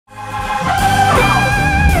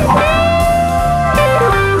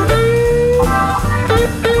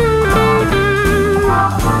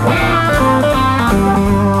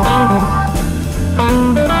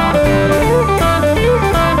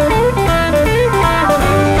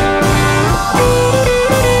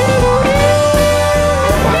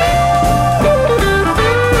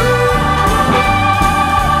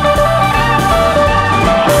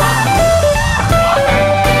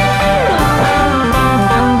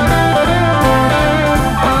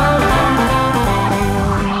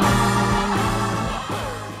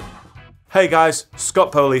Hey guys,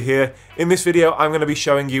 Scott Poley here. In this video I'm going to be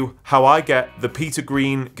showing you how I get the Peter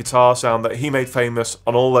Green guitar sound that he made famous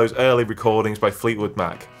on all those early recordings by Fleetwood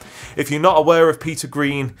Mac. If you're not aware of Peter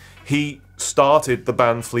Green, he started the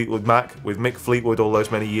band Fleetwood Mac with Mick Fleetwood all those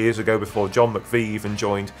many years ago before John McVie even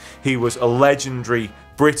joined. He was a legendary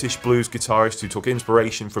British blues guitarist who took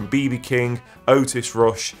inspiration from B.B. King, Otis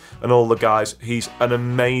Rush and all the guys. He's an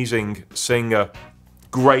amazing singer,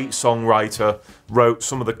 great songwriter, wrote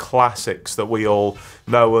some of the classics that we all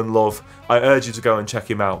know and love. I urge you to go and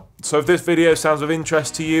check him out. So if this video sounds of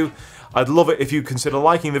interest to you, I'd love it if you consider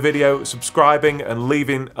liking the video, subscribing and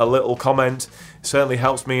leaving a little comment. It certainly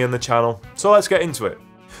helps me and the channel. So let's get into it.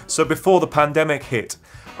 So before the pandemic hit,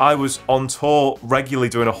 I was on tour regularly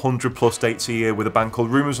doing 100+ dates a year with a band called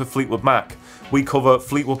Rumours of Fleetwood Mac. We cover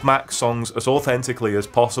Fleetwood Mac songs as authentically as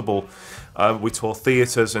possible. We tour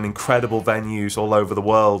theatres and incredible venues all over the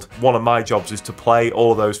world. One of my jobs is to play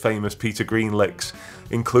all of those famous Peter Green licks,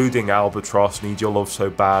 including Albatross, Need Your Love So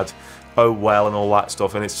Bad, Oh Well and all that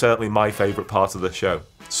stuff, and it's certainly my favourite part of the show.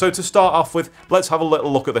 So to start off with, let's have a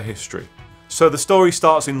little look at the history. So the story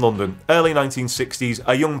starts in London, early 1960s.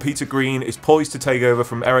 A young Peter Green is poised to take over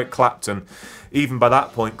from Eric Clapton. Even by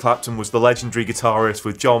that point, Clapton was the legendary guitarist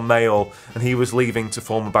with John Mayall, and he was leaving to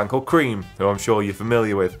form a band called Cream, who I'm sure you're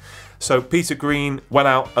familiar with. So Peter Green went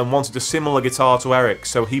out and wanted a similar guitar to Eric,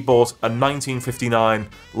 so he bought a 1959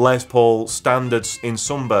 Les Paul Standards in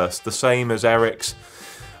Sunburst, the same as Eric's.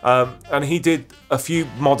 And he did a few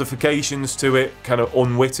modifications to it, kind of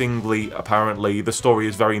unwittingly apparently. The story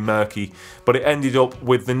is very murky, but it ended up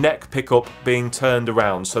with the neck pickup being turned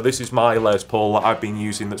around. So this is my Les Paul that I've been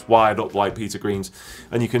using that's wired up like Peter Green's,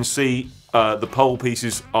 and you can see the pole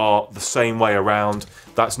pieces are the same way around.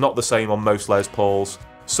 That's not the same on most Les Pauls.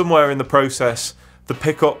 Somewhere in the process, the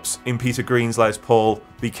pickups in Peter Green's Les Paul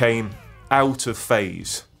became out of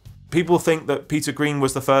phase. People think that Peter Green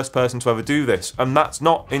was the first person to ever do this, and that's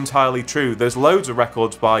not entirely true. There's loads of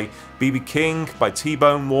records by B.B. King, by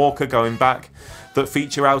T-Bone Walker going back, that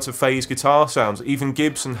feature out-of-phase guitar sounds. Even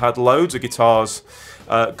Gibson had loads of guitars,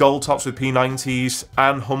 gold tops with P90s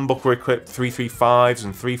and humbucker-equipped 335s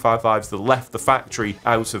and 355s that left the factory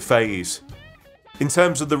out of phase. In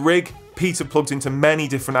terms of the rig, Peter plugged into many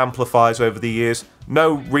different amplifiers over the years.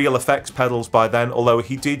 No real effects pedals by then, although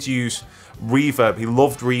he did use reverb. He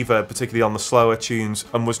loved reverb, particularly on the slower tunes,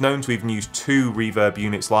 and was known to even use 2 reverb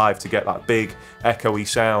units live to get that big echoey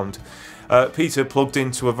sound. Peter plugged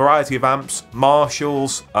into a variety of amps.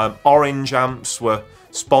 Marshalls, Orange amps were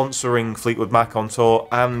sponsoring Fleetwood Mac on tour,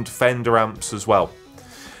 and Fender amps as well.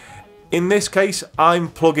 In this case, I'm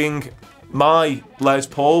plugging my Les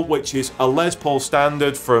Paul, which is a Les Paul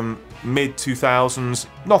Standard from mid-2000s,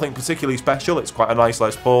 nothing particularly special, it's quite a nice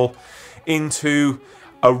Les Paul, into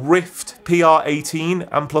a Rift PR18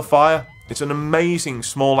 amplifier. It's an amazing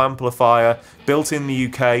small amplifier built in the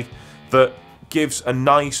UK that gives a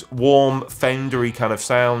nice warm Fendery kind of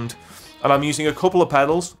sound, and I'm using a couple of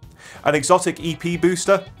pedals, an exotic EP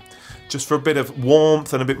booster just for a bit of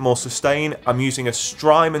warmth and a bit more sustain. I'm using a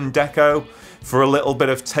Strymon Deco for a little bit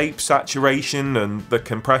of tape saturation and the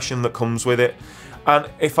compression that comes with it. And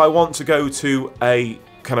if I want to go to a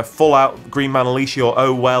kind of full out Green Man Alicia or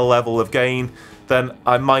Oh Well level of gain, then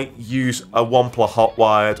I might use a Wampler hot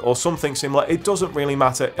wired or something similar. It doesn't really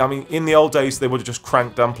matter. I mean, in the old days they would have just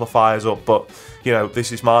cranked amplifiers up, but you know,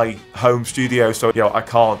 this is my home studio, so you know, I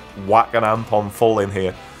can't whack an amp on full in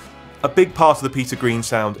here. A big part of the Peter Green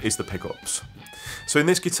sound is the pickups. So in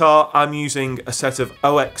this guitar I'm using a set of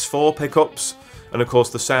OX4 pickups, and of course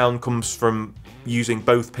the sound comes from using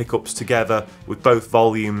both pickups together with both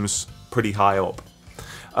volumes pretty high up.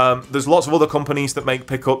 There's lots of other companies that make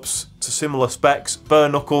pickups to similar specs. Bare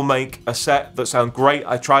Knuckle make a set that sound great.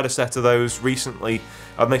 I tried a set of those recently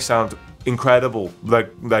and they sound incredible.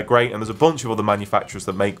 They're great, and there's a bunch of other manufacturers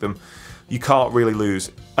that make them. You can't really lose.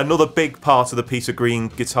 Another big part of the Peter Green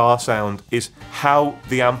guitar sound is how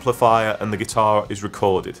the amplifier and the guitar is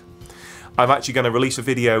recorded. I'm actually going to release a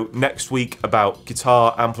video next week about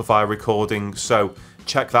guitar amplifier recording, so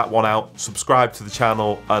check that one out, subscribe to the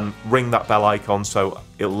channel and ring that bell icon so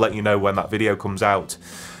it'll let you know when that video comes out.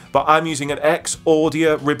 But I'm using an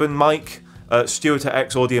X-Audio ribbon mic. Stuart at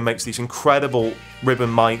X-Audio makes these incredible ribbon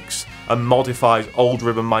mics and modifies old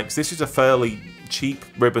ribbon mics. This is a fairly cheap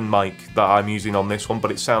ribbon mic that I'm using on this one,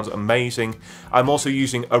 but it sounds amazing. I'm also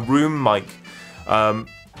using a room mic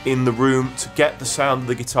in the room to get the sound of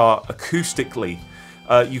the guitar acoustically.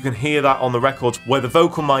 You can hear that on the records where the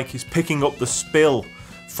vocal mic is picking up the spill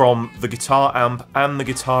from the guitar amp and the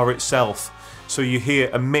guitar itself. So you hear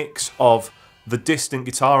a mix of the distant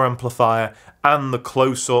guitar amplifier and the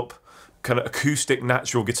close-up kind of acoustic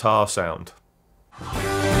natural guitar sound.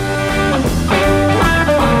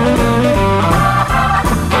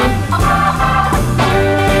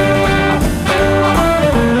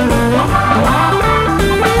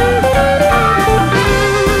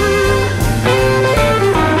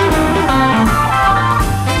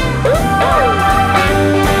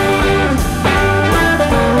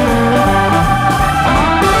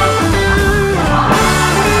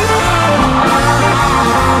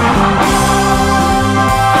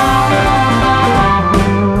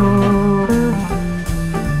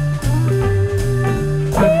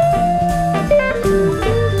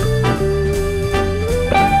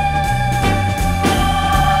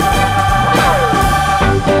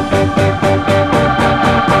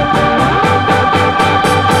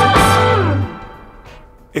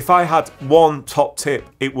 If I had one top tip,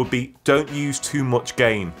 it would be don't use too much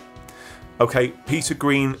gain. Okay, Peter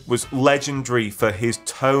Green was legendary for his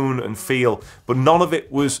tone and feel, but none of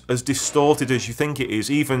it was as distorted as you think it is.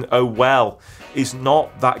 Even Oh Well is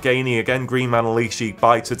not that gainy. Again, Green Manalishi,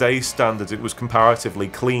 by today's standards, it was comparatively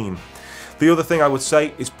clean. The other thing I would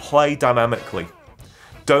say is play dynamically.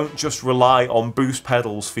 Don't just rely on boost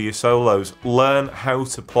pedals for your solos. Learn how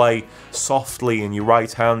to play softly in your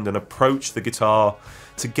right hand and approach the guitar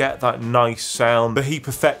to get that nice sound that he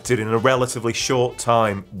perfected in a relatively short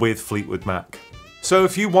time with Fleetwood Mac. So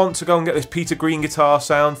if you want to go and get this Peter Green guitar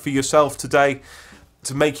sound for yourself today,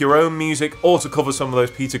 to make your own music or to cover some of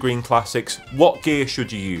those Peter Green classics, what gear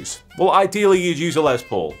should you use? Well, ideally you'd use a Les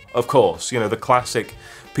Paul, of course, you know, the classic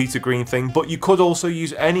Peter Green thing, but you could also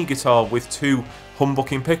use any guitar with two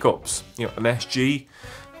humbucking pickups, you know, an SG,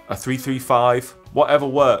 a 335, whatever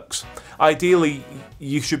works. Ideally,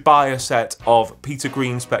 you should buy a set of Peter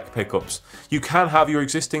Green spec pickups. You can have your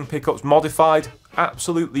existing pickups modified,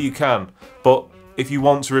 absolutely you can, but if you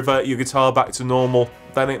want to revert your guitar back to normal,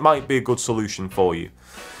 then it might be a good solution for you.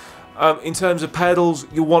 In terms of pedals,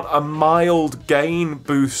 you want a mild gain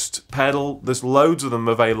boost pedal. There's loads of them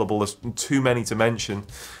available, there's too many to mention.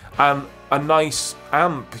 And a nice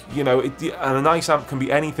amp, you know, and a nice amp can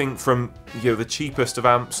be anything from, you know, the cheapest of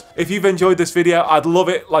amps. If you've enjoyed this video, I'd love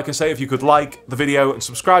it, like I say, if you could like the video and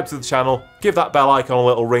subscribe to the channel, give that bell icon a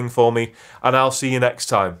little ring for me, and I'll see you next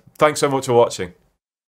time. Thanks so much for watching.